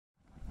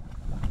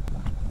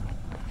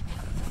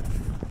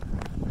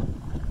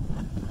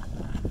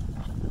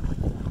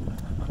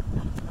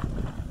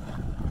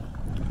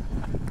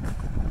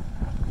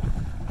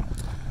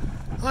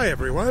Hi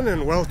everyone,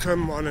 and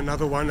welcome on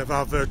another one of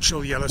our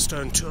virtual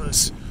Yellowstone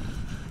tours.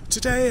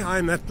 Today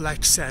I'm at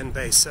Black Sand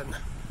Basin,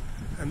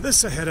 and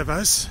this ahead of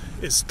us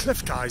is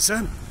Cliff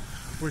Geyser,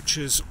 which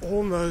is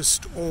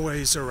almost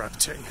always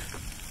erupting.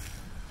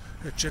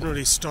 It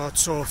generally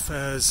starts off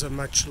as a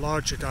much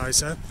larger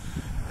geyser,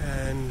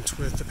 and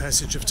with the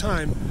passage of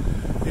time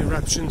the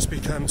eruptions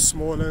become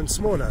smaller and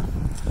smaller.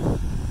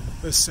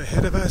 This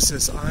ahead of us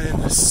is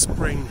Iron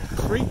Spring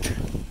Creek.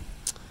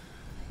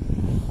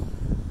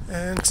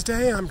 And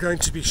today I'm going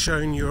to be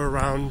showing you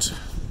around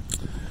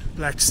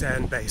Black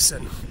Sand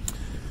Basin.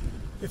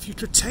 If you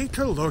could take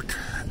a look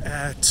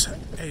at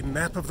a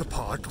map of the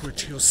park,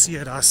 which you'll see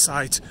at our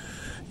site,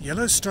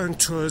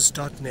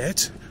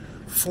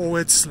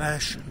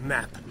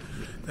 yellowstonetours.net/map.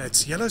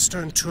 That's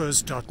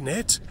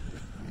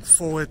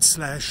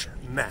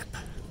yellowstonetours.net/map.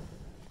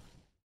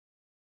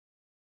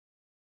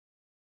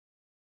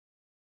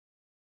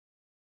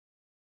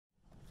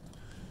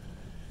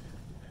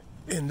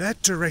 In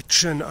that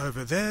direction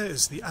over there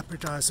is the Upper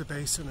Geyser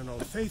Basin and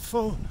Old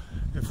Faithful.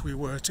 If we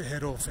were to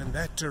head off in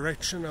that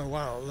direction, oh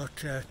wow,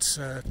 look at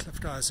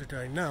Cliff Geyser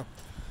going now.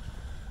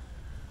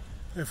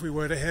 If we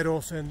were to head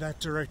off in that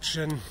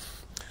direction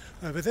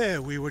over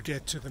there, we would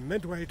get to the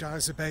Midway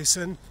Geyser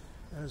Basin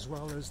as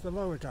well as the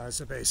Lower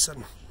Geyser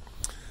Basin.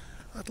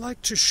 I'd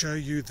like to show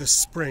you the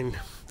spring,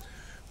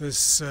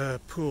 this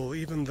pool,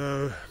 even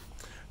though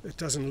it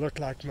doesn't look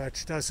like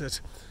much, does it?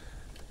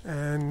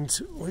 And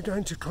we're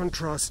going to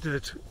contrast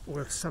it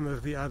with some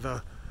of the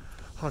other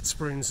hot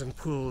springs and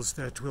pools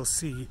that we'll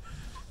see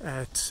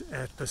at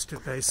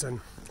Biscuit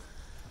Basin.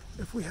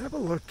 If we have a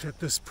look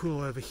at this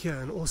pool over here,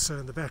 and also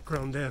in the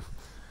background there,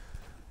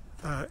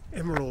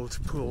 Emerald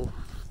Pool,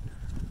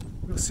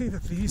 we'll see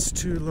that these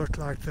two look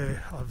like they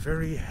are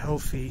very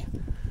healthy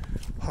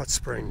hot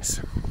springs.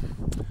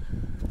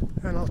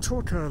 And I'll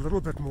talk a little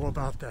bit more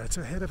about that.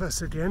 Ahead of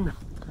us again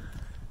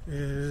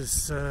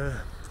is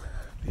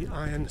the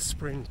Iron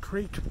Spring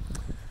Creek,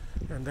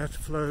 and that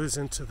flows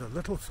into the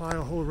Little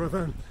Firehole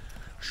River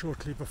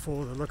shortly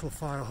before the Little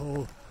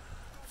Firehole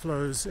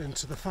flows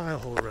into the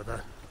Firehole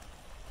River.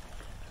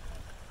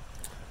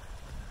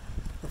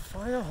 The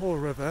Firehole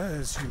River,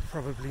 as you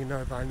probably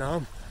know by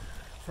now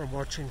from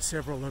watching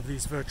several of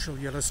these virtual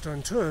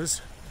Yellowstone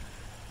tours,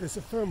 is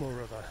a thermal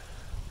river,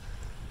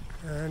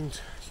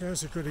 and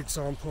here's a good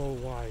example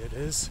why it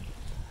is.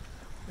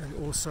 And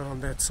also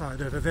on that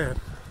side over there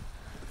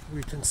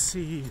we can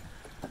see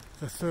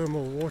the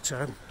thermal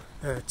water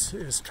that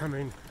is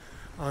coming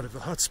out of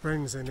the hot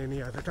springs and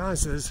any other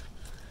geysers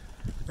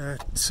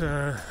that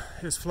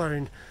is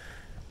flowing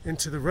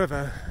into the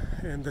river,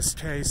 in this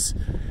case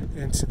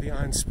into the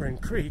Iron Spring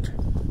Creek,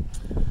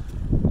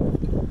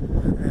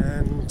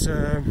 and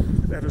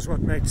that is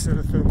what makes it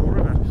a thermal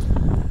river.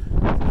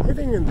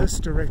 Heading in this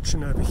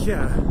direction over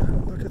here,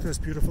 look at those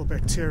beautiful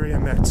bacteria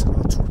mats, and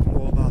I'll talk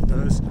more about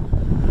those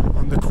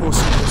on the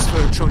course of this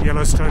virtual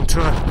Yellowstone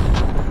tour.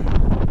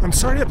 I'm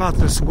sorry about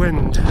this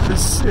wind.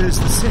 This is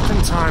the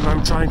second time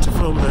I'm trying to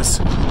film this.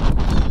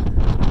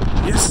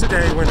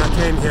 Yesterday when I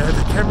came here,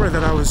 the camera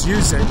that I was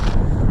using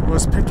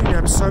was picking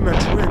up so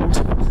much wind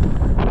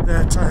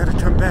that I had to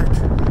come back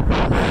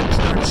and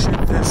try and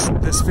shoot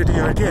this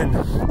video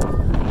again.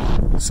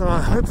 So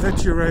I hope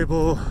that you're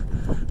able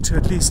to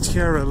at least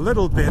hear a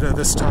little better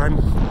this time.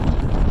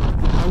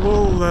 I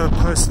will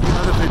post the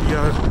other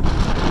video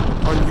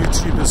on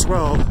YouTube as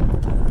well,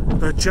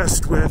 but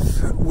just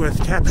with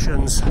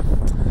captions,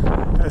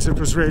 as it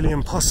was really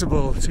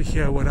impossible to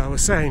hear what I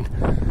was saying.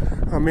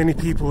 Many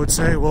people would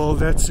say, well,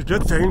 that's a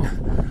good thing.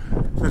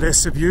 The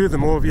less of you, the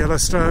more of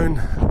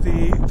Yellowstone,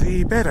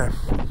 the better.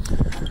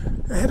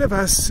 Ahead of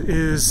us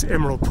is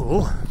Emerald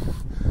Pool,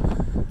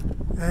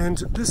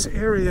 and this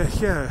area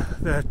here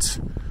that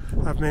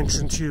I've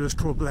mentioned to you is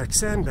called Black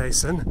Sand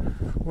Basin,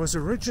 was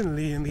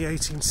originally in the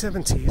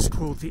 1870s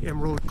called the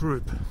Emerald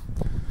Group.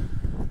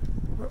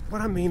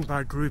 What I mean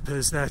by group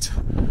is that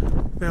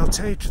they'll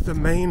take the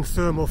main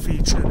thermal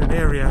feature in an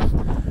area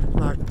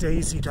like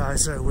Daisy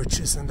Geyser, which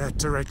is in that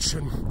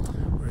direction,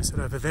 or is it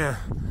over there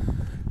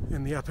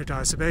in the Upper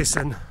Geyser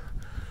Basin.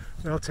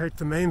 They'll take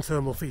the main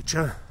thermal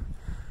feature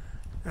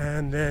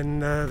and then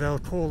they'll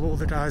call all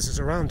the geysers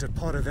around it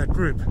part of that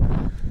group.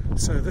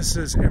 So this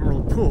is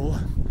Emerald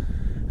Pool,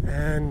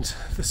 and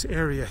this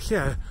area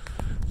here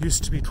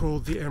used to be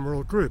called the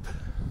Emerald Group.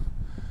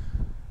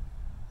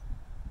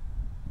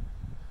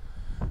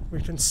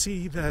 We can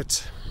see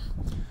that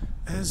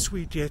as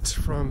we get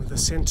from the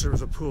center of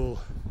the pool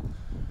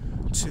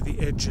to the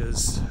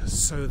edges,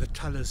 so the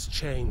colors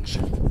change.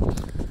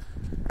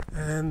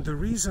 And the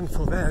reason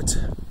for that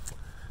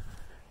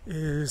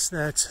is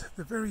that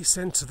the very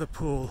center of the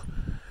pool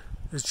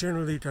is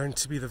generally going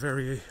to be the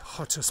very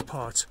hottest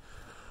part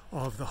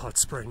of the hot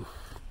spring.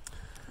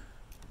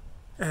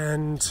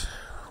 And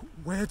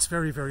where it's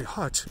very, very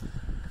hot,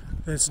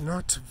 there's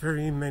not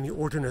very many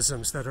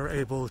organisms that are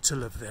able to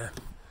live there.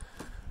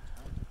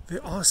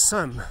 There are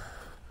some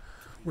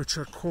which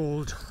are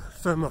called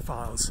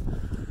thermophiles,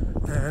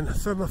 and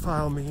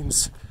thermophile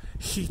means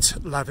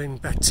heat-loving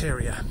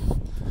bacteria.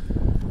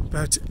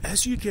 But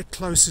as you get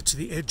closer to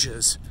the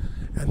edges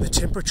and the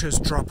temperatures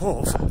drop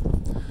off,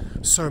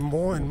 so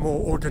more and more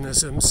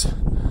organisms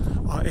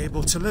are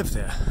able to live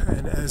there.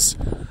 And as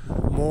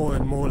more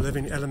and more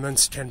living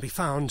elements can be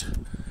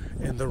found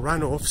in the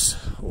runoffs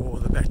or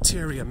the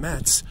bacteria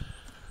mats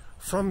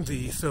from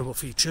the thermal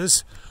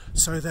features,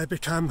 so they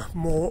become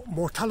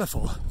more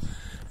colorful.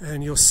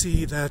 And you'll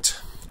see that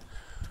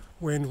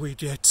when we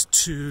get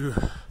to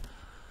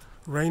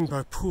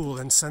Rainbow Pool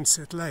and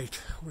Sunset Lake,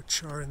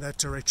 which are in that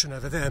direction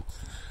over there,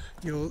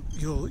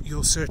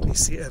 you'll certainly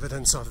see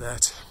evidence of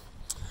that.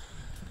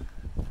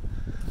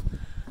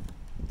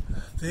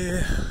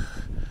 There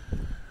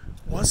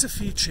was a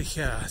feature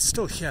here,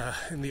 still here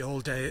in the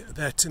old day,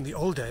 that in the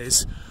old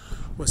days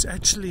was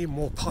actually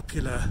more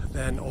popular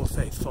than Old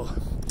Faithful.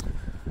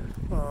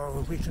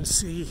 We can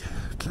see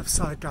Cliff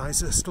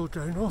Geyser still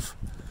going off.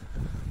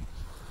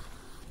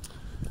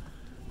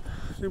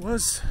 There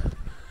was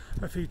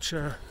a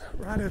feature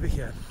right over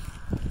here.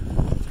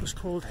 It was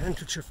called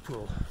Handkerchief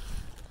Pool,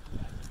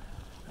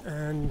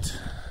 and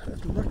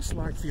it looks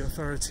like the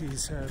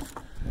authorities have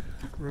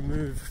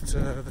removed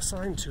the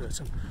sign to it.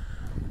 And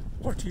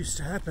what used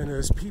to happen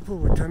is people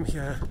would come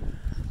here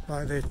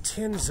by their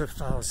tens of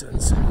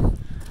thousands,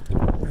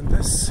 and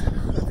this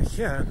over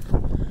here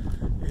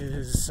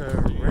is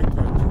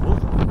Rainbow Pool.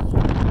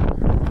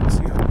 You can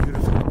see how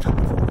beautiful and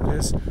colourful it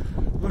is.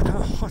 Look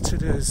how hot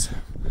it is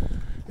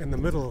in the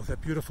middle,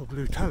 that beautiful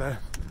blue colour.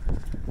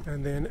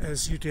 And then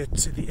as you get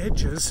to the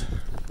edges,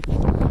 you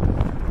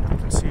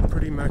can see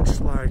pretty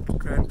much like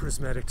Grand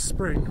Prismatic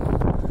Spring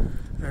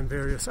and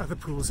various other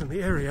pools in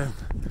the area,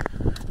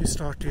 you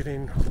start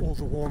getting all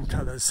the warm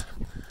colours.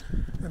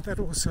 And that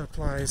also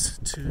applies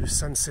to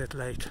Sunset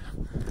Lake,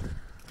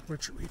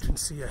 which we can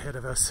see ahead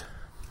of us.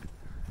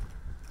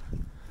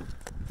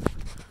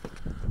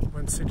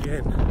 Once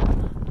again,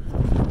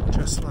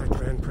 just like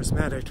Grand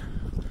Prismatic,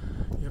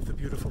 you have the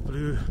beautiful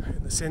blue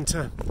in the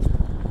center,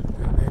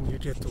 and then you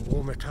get the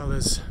warmer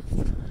colors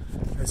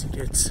as you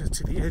get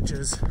to the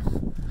edges,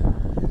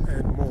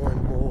 and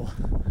more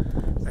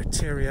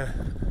bacteria,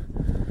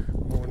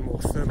 more and more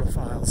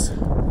thermophiles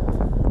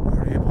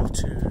are able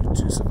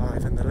to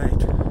survive in the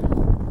lake.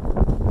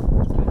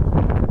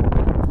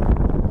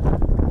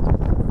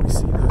 We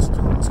see those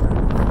clouds going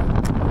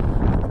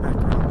on in the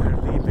background.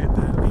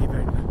 They're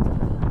leaving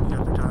the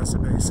Upper Geyser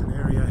Basin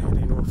area,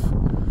 heading off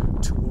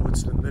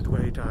towards the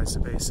Midway Geyser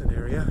Basin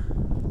area.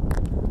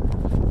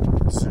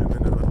 Zoom in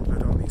a little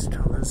bit on these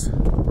colors.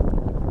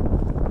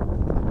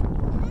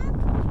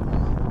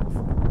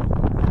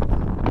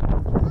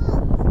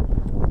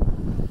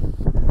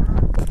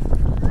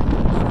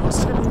 I was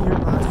telling you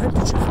about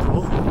Handkerchief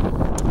Pool,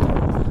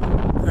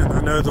 and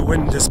I know the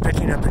wind is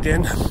picking up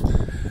again,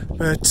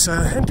 but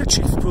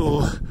Handkerchief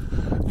Pool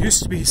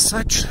used to be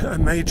such a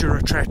major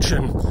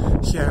attraction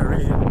here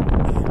in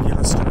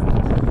Yellowstone.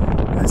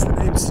 As the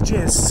name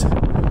suggests,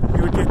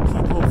 you would get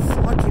people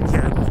flocking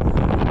here,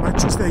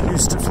 much as they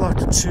used to flock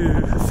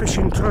to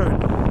Fishing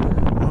Cone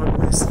on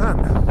West Thumb.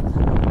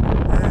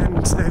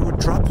 And they would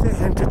drop their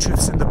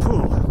handkerchiefs in the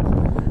pool,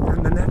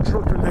 and the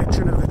natural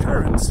convection of the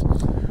currents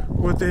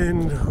would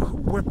then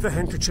whip the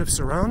handkerchiefs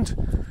around,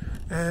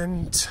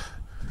 and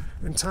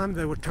in time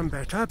they would come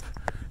back up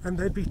and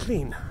they'd be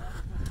clean.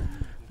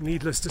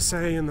 Needless to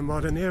say, in the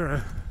modern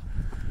era,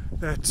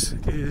 that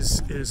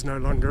is no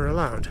longer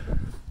allowed.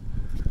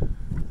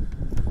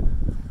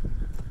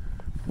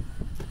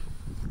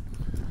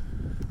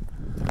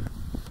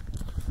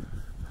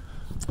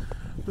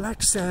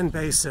 Black Sand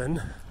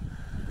Basin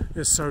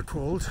is so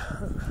called.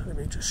 Let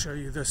me just show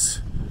you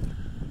this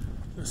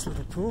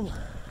little pool.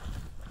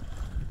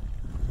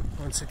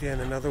 Once again,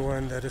 another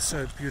one that is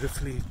so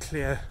beautifully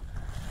clear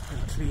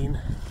and clean.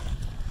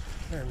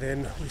 And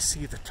then we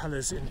see the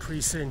colors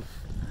increasing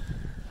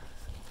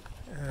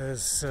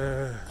as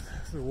the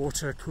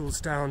water cools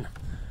down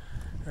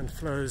and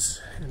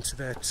flows into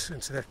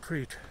that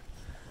creek.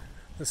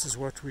 This is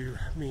what we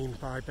mean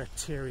by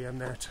bacteria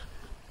mat.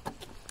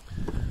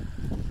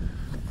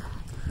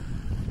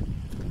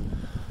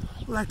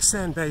 Black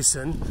Sand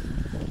Basin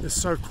is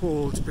so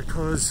called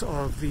because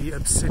of the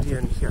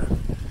obsidian here.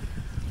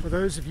 For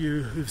those of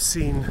you who've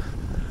seen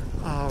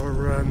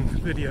our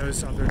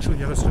videos, our virtual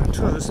Yellowstone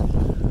tours,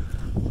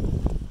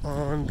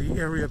 on the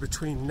area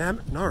between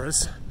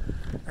Norris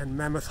and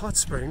Mammoth Hot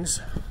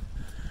Springs,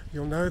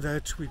 you'll know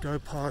that we go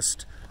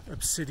past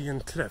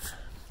Obsidian Cliff.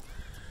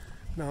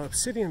 Now,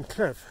 Obsidian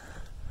Cliff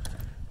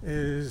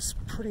is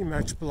pretty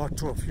much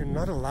blocked off. You're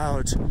not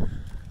allowed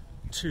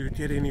to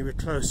get anywhere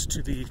close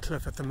to the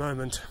cliff at the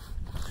moment.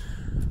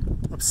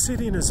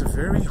 Obsidian is a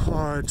very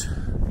hard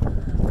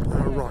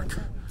rock.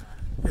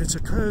 It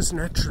occurs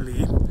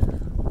naturally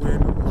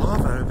when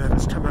lava that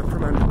has come up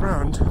from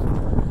underground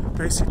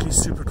basically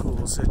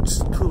supercools.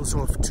 It cools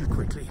off too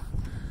quickly.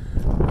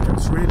 It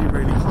becomes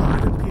really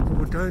hard, and people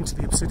would go into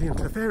the Obsidian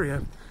Cliff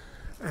area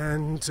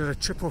and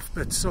chip off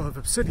bits of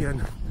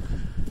obsidian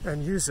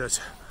and use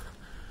it.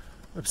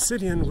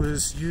 Obsidian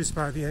was used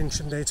by the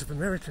ancient Native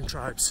American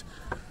tribes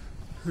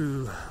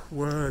who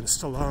were and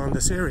still are in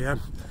this area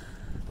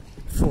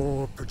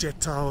for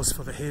projectiles,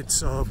 for the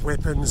heads of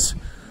weapons,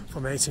 for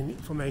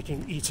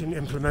making eating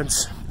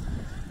implements,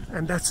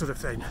 and that sort of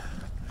thing.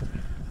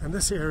 And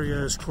this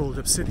area is called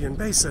Obsidian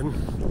Basin.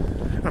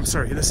 I'm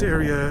sorry, this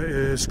area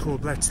is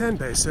called Black Sand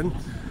Basin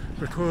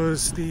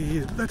because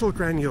the little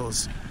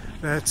granules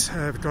that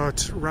have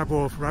got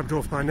rubbed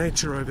off by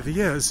nature over the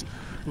years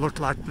look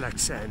like black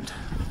sand.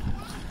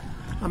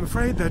 I'm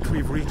afraid that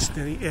we've reached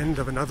the end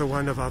of another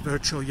one of our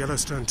virtual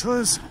Yellowstone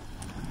tours.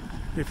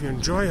 If you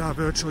enjoy our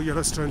virtual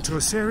Yellowstone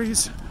tour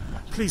series,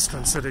 please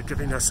consider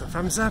giving us a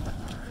thumbs up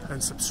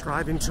and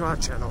subscribing to our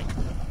channel.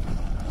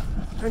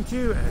 Thank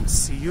you, and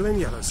see you in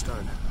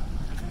Yellowstone.